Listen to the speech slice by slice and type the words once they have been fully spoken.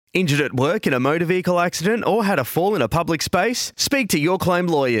Injured at work in a motor vehicle accident or had a fall in a public space? Speak to Your Claim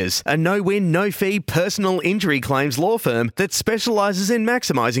Lawyers, a no-win, no-fee personal injury claims law firm that specialises in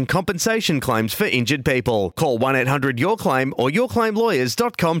maximising compensation claims for injured people. Call 1-800-YOUR-CLAIM or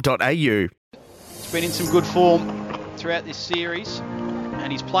yourclaimlawyers.com.au. He's been in some good form throughout this series,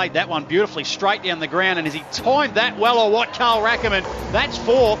 and he's played that one beautifully straight down the ground. And has he timed that well or what, Carl Rackerman? That's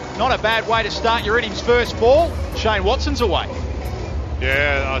 4. Not a bad way to start your innings. First ball, Shane Watson's away.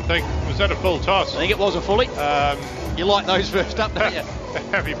 Yeah, I think, was that a full toss? I think it was a fully. You like those first up, don't you?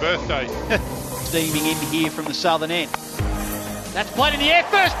 Happy birthday. Steaming in here from the southern end. That's played in the air.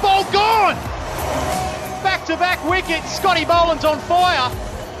 First ball gone! Back-to-back wickets. Scotty Boland's on fire.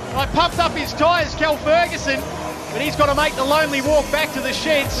 I pumped up his tyres, Cal Ferguson, but he's got to make the lonely walk back to the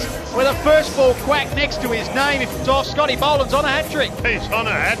sheds with a first ball quack next to his name. If it's off, Scotty Boland's on a hat-trick. He's on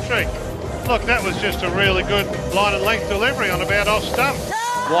a hat-trick. Look, that was just a really good line and length delivery on about off stump.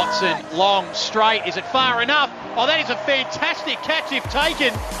 Watson, long, straight. Is it far enough? Oh, that is a fantastic catch if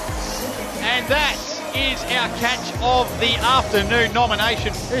taken. And that is our catch of the afternoon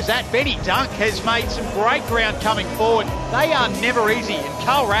nomination. Who's that? Benny Dunk has made some great ground coming forward. They are never easy. And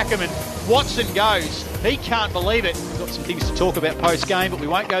Carl Rackerman, Watson goes. He can't believe it. We've got some things to talk about post-game, but we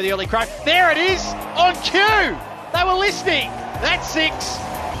won't go the early crow. There it is, on cue. They were listening. That's 6.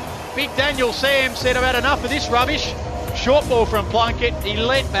 Big Daniel Sam said about enough of this rubbish. Short ball from Plunkett. He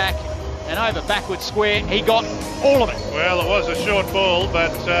led back and over backward square. He got all of it. Well, it was a short ball,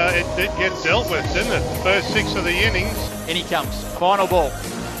 but it did get dealt with, didn't it? First 6 of the innings. In he comes. Final ball.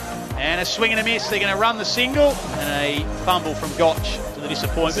 And a swing and a miss. They're going to run the single. And a fumble from Gotch to the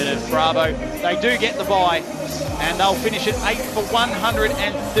disappointment of Bravo. They do get the bye. And they'll finish at 8 for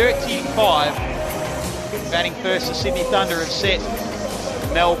 135. Batting first, the Sydney Thunder have set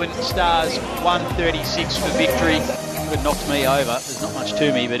Melbourne Stars 136 for victory. It knocked me over. There's not much to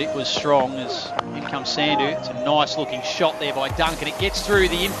me, but it was strong. As in comes Sandu. It's a nice looking shot there by Duncan. It gets through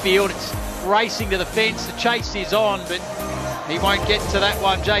the infield. It's racing to the fence. The chase is on, but he won't get to that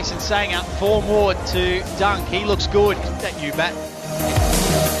one. Jason Sanger, 4 more to Dunk. He looks good. That new bat.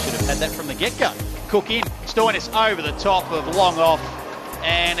 Should have had that from the get-go. Cook in. Stoinis over the top of long off.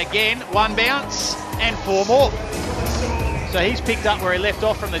 And again, 1 bounce and 4 more. So he's picked up where he left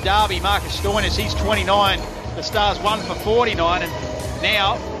off from the derby. Marcus Stoinis, he's 29. The Stars 1 for 49. And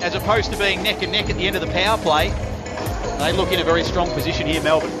now, as opposed to being neck and neck at the end of the power play, they look in a very strong position here,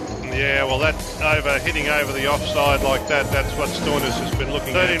 Melbourne. Yeah, well, that hitting over the offside like that, that's what Stoinis has been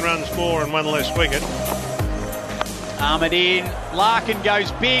looking at. 13 runs more and 1 less wicket. Armoured in. Larkin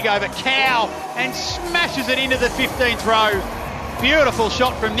goes big over Cow and smashes it into the 15th row. Beautiful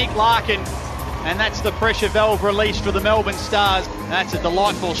shot from Nick Larkin. And that's the pressure valve released for the Melbourne Stars. That's a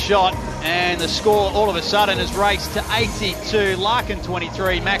delightful shot. And the score all of a sudden has raced to 82. Larkin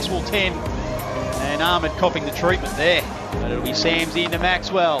 23, Maxwell 10. And Ahmed copping the treatment there. But it'll be Sams into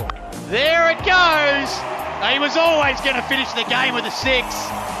Maxwell. There it goes. He was always going to finish the game with a 6.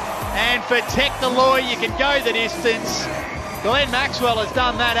 And for Tech the lawyer, you can go the distance. Glenn Maxwell has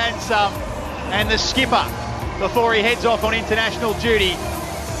done that and some. And the skipper, before he heads off on international duty,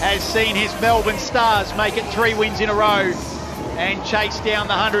 has seen his Melbourne Stars make it 3 wins in a row and chase down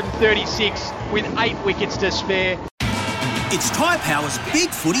the 136 with 8 wickets to spare. It's Tyre Power's Big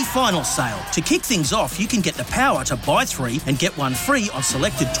Footy Final Sale. To kick things off, you can get the power to buy 3 and get 1 free on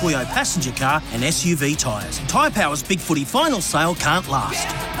selected Toyo passenger car and SUV tyres. Tyre Power's Big Footy Final Sale can't last.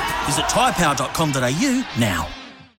 Visit tyrepower.com.au now.